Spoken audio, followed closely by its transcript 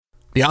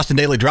The Austin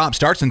Daily Drop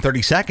starts in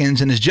 30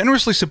 seconds and is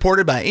generously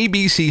supported by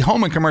ABC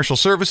Home and Commercial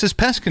Services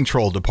Pest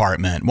Control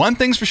Department. One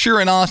thing's for sure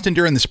in Austin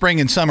during the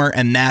spring and summer,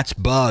 and that's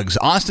bugs.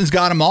 Austin's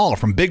got them all,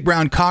 from big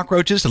brown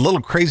cockroaches to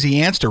little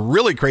crazy ants to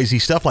really crazy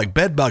stuff like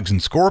bed bugs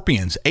and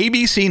scorpions.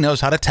 ABC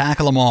knows how to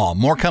tackle them all.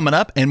 More coming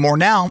up and more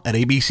now at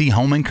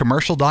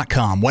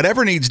abchomeandcommercial.com.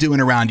 Whatever needs doing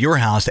around your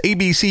house,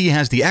 ABC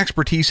has the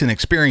expertise and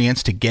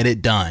experience to get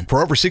it done.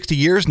 For over 60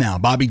 years now,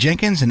 Bobby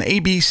Jenkins and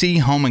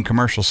ABC Home and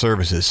Commercial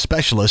Services,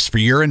 specialists for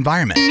your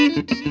environment.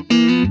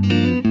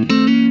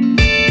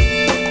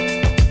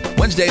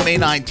 Wednesday, May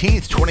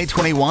 19th,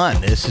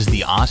 2021. This is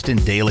the Austin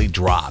Daily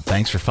Drop.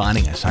 Thanks for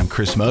finding us. I'm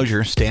Chris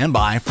Mosier. Stand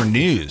by for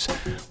news.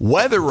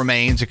 Weather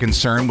remains a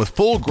concern with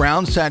full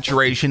ground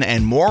saturation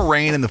and more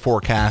rain in the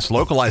forecast.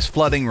 Localized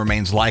flooding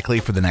remains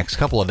likely for the next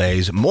couple of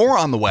days. More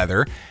on the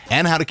weather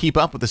and how to keep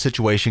up with the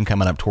situation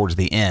coming up towards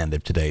the end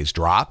of today's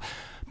drop.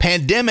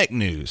 Pandemic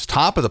news,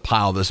 top of the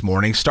pile this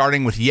morning,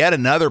 starting with yet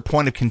another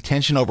point of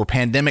contention over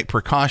pandemic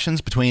precautions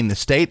between the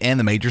state and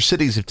the major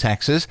cities of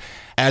Texas,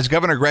 as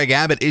Governor Greg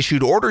Abbott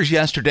issued orders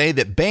yesterday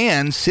that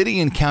ban city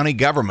and county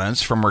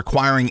governments from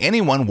requiring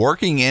anyone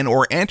working in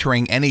or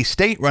entering any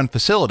state-run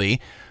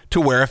facility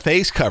to wear a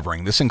face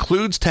covering. This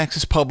includes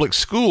Texas public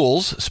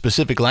schools.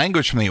 Specific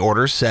language from the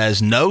order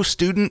says no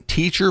student,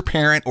 teacher,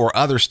 parent, or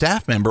other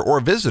staff member or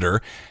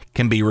visitor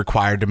can be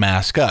required to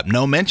mask up.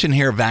 No mention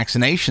here of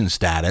vaccination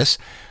status,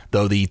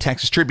 though the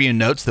Texas Tribune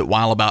notes that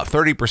while about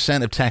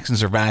 30% of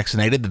Texans are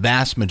vaccinated, the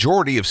vast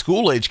majority of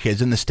school-age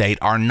kids in the state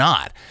are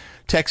not.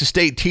 Texas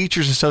State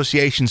Teachers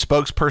Association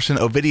spokesperson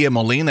Ovidia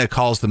Molina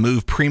calls the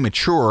move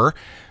premature.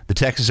 The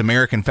Texas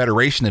American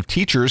Federation of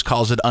Teachers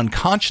calls it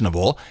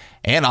unconscionable,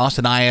 and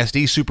Austin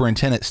ISD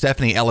Superintendent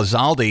Stephanie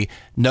Elizalde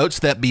notes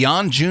that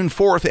beyond June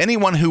 4th,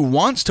 anyone who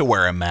wants to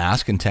wear a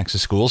mask in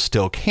Texas schools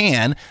still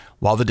can,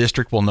 while the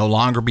district will no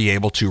longer be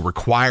able to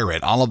require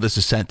it. All of this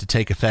is set to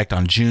take effect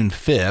on June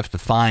 5th. The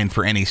fine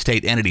for any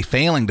state entity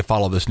failing to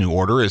follow this new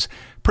order is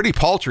pretty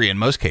paltry in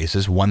most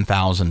cases,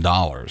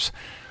 $1,000.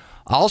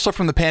 Also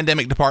from the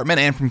pandemic department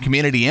and from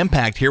community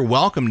impact here,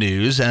 welcome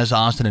news as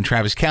Austin and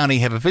Travis County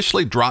have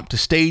officially dropped to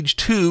stage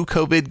 2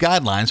 COVID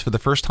guidelines for the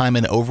first time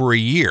in over a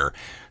year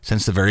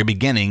since the very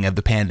beginning of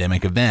the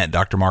pandemic event.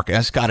 Dr. Mark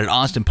Escott at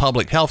Austin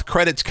Public Health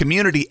credits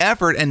community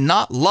effort and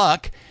not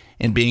luck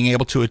in being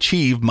able to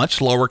achieve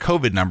much lower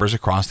COVID numbers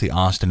across the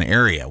Austin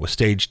area. With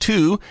stage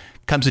 2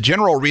 comes a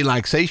general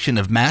relaxation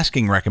of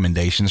masking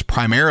recommendations,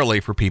 primarily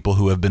for people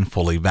who have been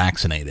fully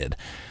vaccinated.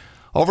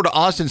 Over to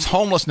Austin's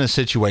homelessness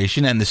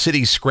situation and the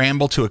city's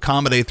scramble to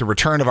accommodate the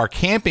return of our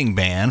camping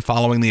ban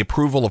following the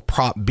approval of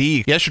Prop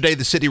B. Yesterday,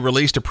 the city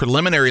released a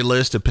preliminary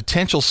list of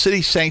potential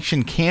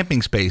city-sanctioned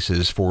camping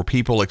spaces for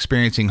people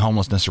experiencing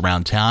homelessness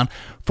around town.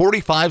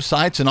 45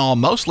 sites in all,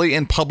 mostly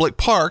in public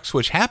parks,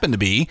 which happen to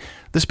be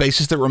the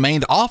spaces that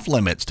remained off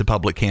limits to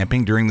public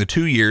camping during the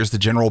 2 years the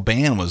general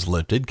ban was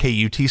lifted.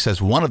 KUT says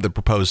one of the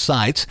proposed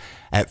sites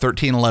at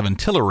 1311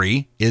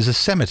 Tillery is a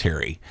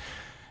cemetery.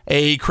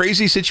 A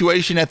crazy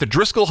situation at the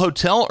Driscoll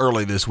Hotel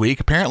early this week.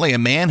 Apparently, a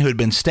man who had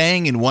been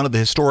staying in one of the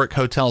historic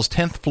hotel's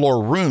 10th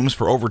floor rooms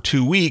for over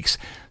 2 weeks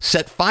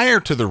set fire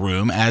to the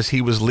room as he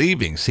was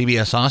leaving.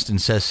 CBS Austin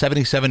says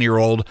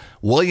 77-year-old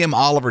William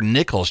Oliver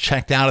Nichols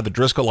checked out of the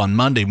Driscoll on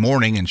Monday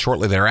morning, and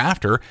shortly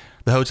thereafter,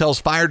 the hotel's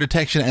fire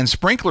detection and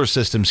sprinkler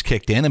systems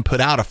kicked in and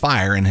put out a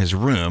fire in his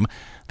room.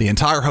 The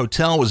entire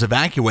hotel was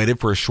evacuated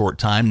for a short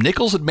time.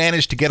 Nichols had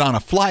managed to get on a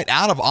flight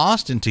out of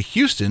Austin to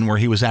Houston, where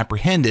he was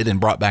apprehended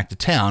and brought back to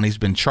town. He's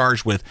been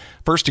charged with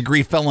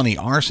first-degree felony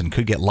arson,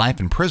 could get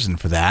life in prison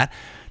for that.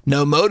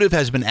 No motive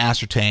has been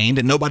ascertained,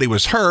 and nobody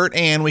was hurt,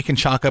 and we can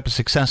chalk up a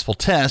successful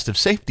test of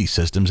safety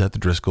systems at the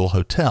Driscoll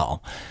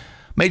Hotel.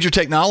 Major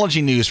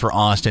technology news for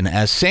Austin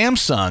as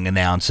Samsung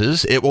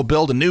announces it will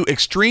build a new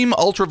extreme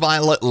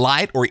ultraviolet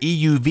light or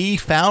EUV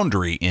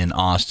foundry in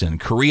Austin.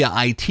 Korea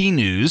IT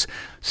News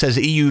says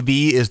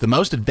EUV is the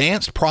most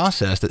advanced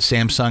process that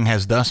Samsung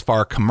has thus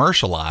far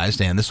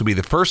commercialized, and this will be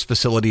the first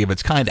facility of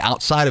its kind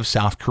outside of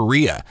South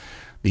Korea.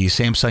 The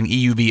Samsung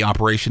EUV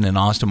operation in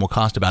Austin will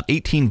cost about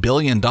 $18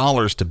 billion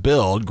to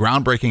build,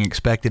 groundbreaking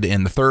expected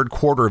in the third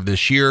quarter of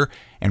this year,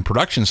 and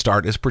production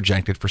start is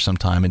projected for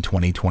sometime in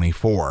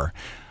 2024.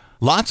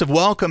 Lots of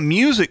welcome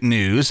music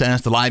news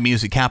as the live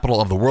music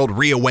capital of the world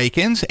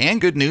reawakens, and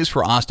good news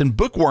for Austin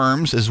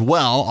bookworms as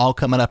well, all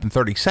coming up in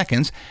 30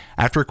 seconds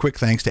after a quick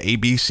thanks to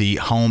ABC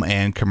Home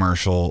and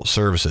Commercial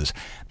Services.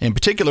 In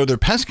particular, their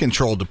pest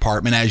control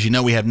department. As you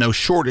know, we have no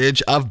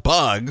shortage of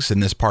bugs in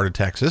this part of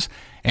Texas,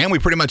 and we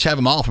pretty much have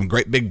them all, from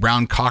great big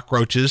brown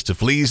cockroaches to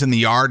fleas in the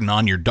yard and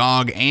on your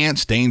dog,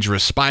 ants,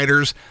 dangerous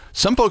spiders.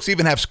 Some folks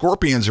even have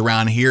scorpions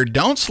around here.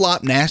 Don't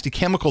slop nasty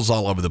chemicals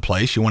all over the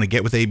place. You want to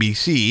get with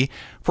ABC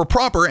for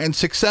proper and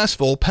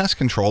successful pest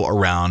control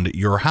around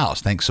your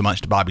house. Thanks so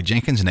much to Bobby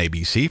Jenkins and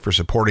ABC for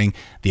supporting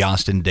the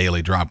Austin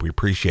Daily Drop. We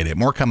appreciate it.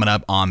 More coming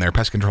up on their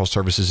pest control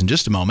services in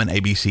just a moment,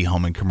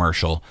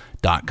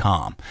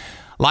 abchomeandcommercial.com.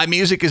 Live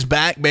music is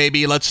back,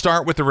 baby. Let's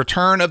start with the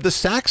return of the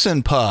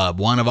Saxon Pub.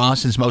 One of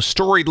Austin's most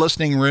storied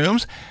listening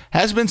rooms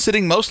has been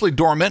sitting mostly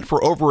dormant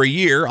for over a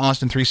year.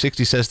 Austin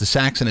 360 says the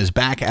Saxon is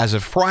back as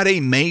of Friday,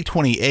 May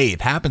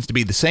 28th. Happens to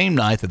be the same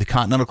night that the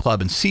Continental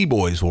Club and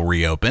Seaboys will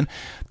reopen.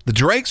 The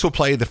Drakes will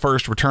play the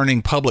first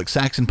returning public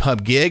Saxon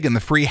Pub gig in the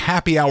free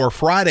Happy Hour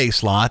Friday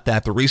slot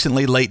that the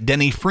recently late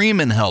Denny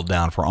Freeman held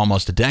down for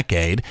almost a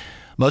decade.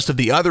 Most of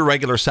the other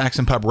regular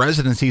Saxon Pub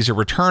residencies are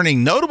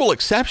returning. Notable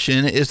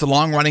exception is the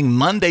long-running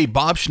Monday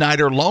Bob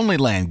Schneider Lonely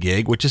Land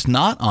gig, which is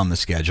not on the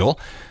schedule.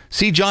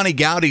 See Johnny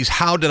Gowdy's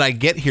How Did I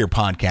Get Here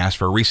podcast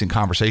for a recent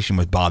conversation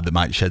with Bob that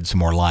might shed some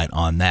more light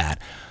on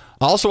that.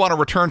 Also on a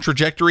return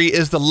trajectory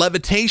is the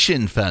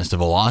Levitation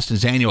Festival.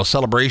 Austin's annual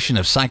celebration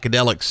of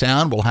psychedelic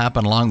sound will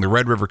happen along the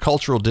Red River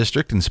Cultural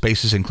District in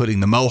spaces including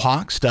the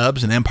Mohawk,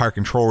 Stubbs, and Empire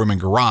Control Room and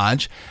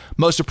Garage.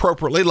 Most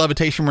appropriately,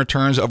 Levitation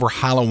returns over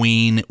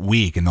Halloween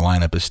week, and the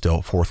lineup is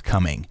still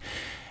forthcoming.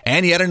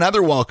 And yet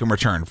another welcome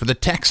return for the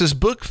Texas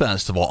Book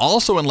Festival,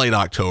 also in late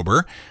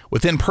October.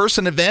 With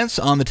in-person events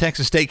on the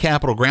Texas State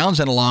Capitol grounds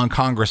and along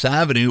Congress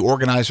Avenue,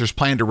 organizers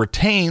plan to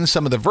retain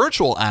some of the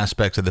virtual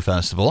aspects of the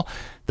festival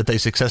that they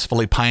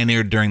successfully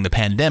pioneered during the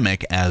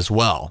pandemic as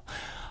well.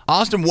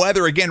 Austin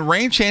weather, again,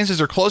 rain chances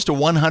are close to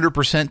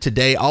 100%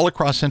 today all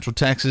across central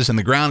Texas, and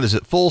the ground is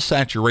at full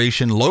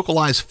saturation.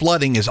 Localized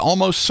flooding is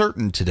almost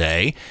certain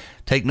today.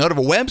 Take note of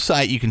a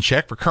website you can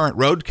check for current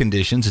road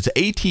conditions. It's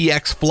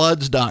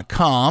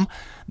atxfloods.com.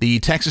 The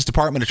Texas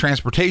Department of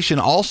Transportation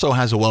also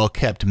has a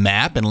well-kept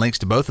map, and links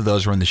to both of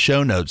those are in the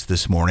show notes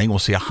this morning. We'll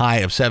see a high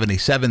of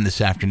 77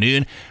 this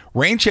afternoon.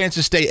 Rain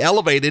chances stay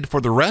elevated for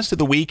the rest of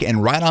the week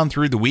and right on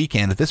through the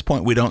weekend. At this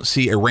point, we don't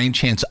see a rain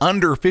chance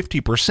under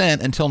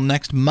 50% until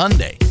next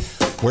Monday.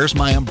 Where's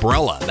my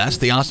umbrella? That's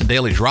the Austin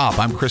Daily Drop.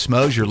 I'm Chris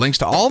Mosier. Links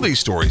to all these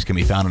stories can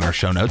be found in our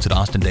show notes at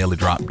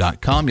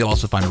austindailydrop.com. You'll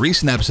also find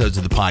recent episodes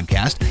of the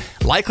podcast,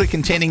 likely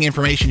containing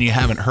information you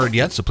haven't heard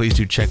yet, so please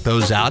do check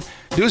those out.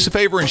 Do us a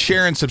favor and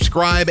share and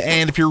subscribe.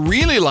 And if you're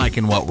really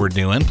liking what we're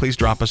doing, please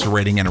drop us a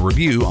rating and a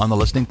review on the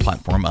listening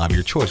platform of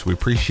your choice. We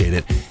appreciate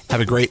it.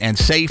 Have a great and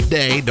safe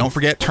day. Don't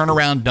forget, turn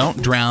around,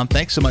 don't drown.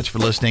 Thanks so much for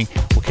listening.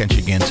 We'll catch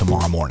you again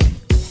tomorrow morning.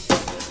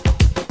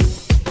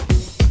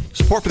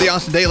 Support for the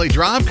Austin Daily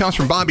Drop comes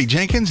from Bobby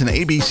Jenkins and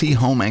ABC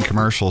Home and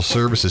Commercial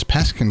Services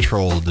Pest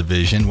Control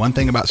Division. One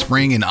thing about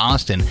spring in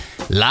Austin,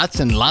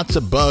 lots and lots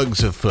of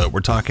bugs afoot.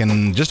 We're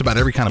talking just about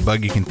every kind of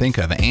bug you can think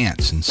of.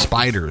 Ants and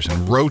spiders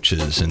and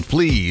roaches and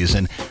fleas,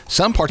 and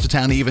some parts of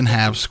town even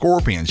have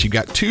scorpions. You've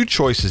got two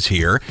choices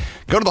here.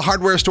 Go to the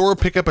hardware store,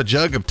 pick up a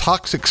jug of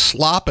toxic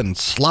slop and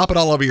slop it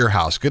all over your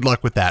house. Good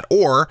luck with that.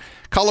 Or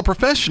call a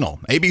professional.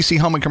 ABC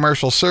Home and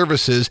Commercial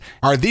Services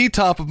are the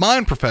top of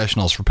mind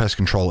professionals for pest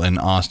control in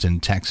Austin,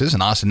 Texas,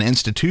 an Austin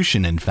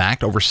institution, in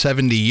fact, over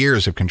 70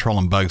 years of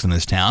controlling bugs in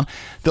this town.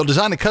 They'll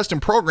design a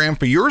custom program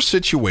for your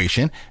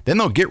situation, then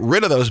they'll get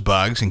rid of those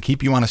bugs and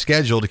keep you on a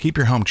schedule to keep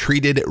your home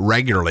treated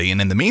regularly.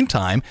 And in the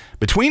meantime,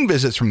 between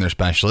visits from their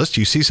specialists,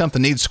 you see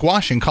something needs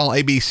squashing, call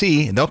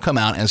ABC, and they'll come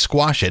out and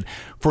squash it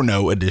for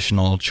no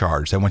additional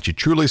charge. They want you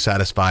truly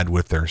satisfied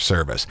with their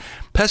service.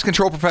 Pest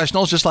control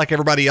professionals, just like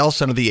everybody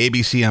else under the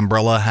ABC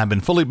umbrella, have been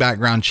fully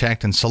background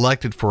checked and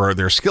selected for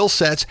their skill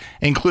sets,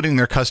 including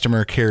their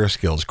customer care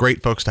skills.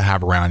 Great folks to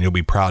have around. You'll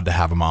be proud to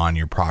have them on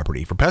your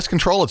property. For pest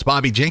control, it's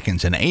Bobby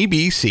Jenkins and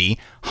ABC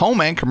Home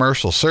and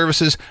Commercial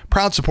Services,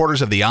 proud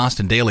supporters of the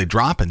Austin Daily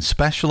Drop and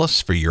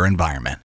specialists for your environment.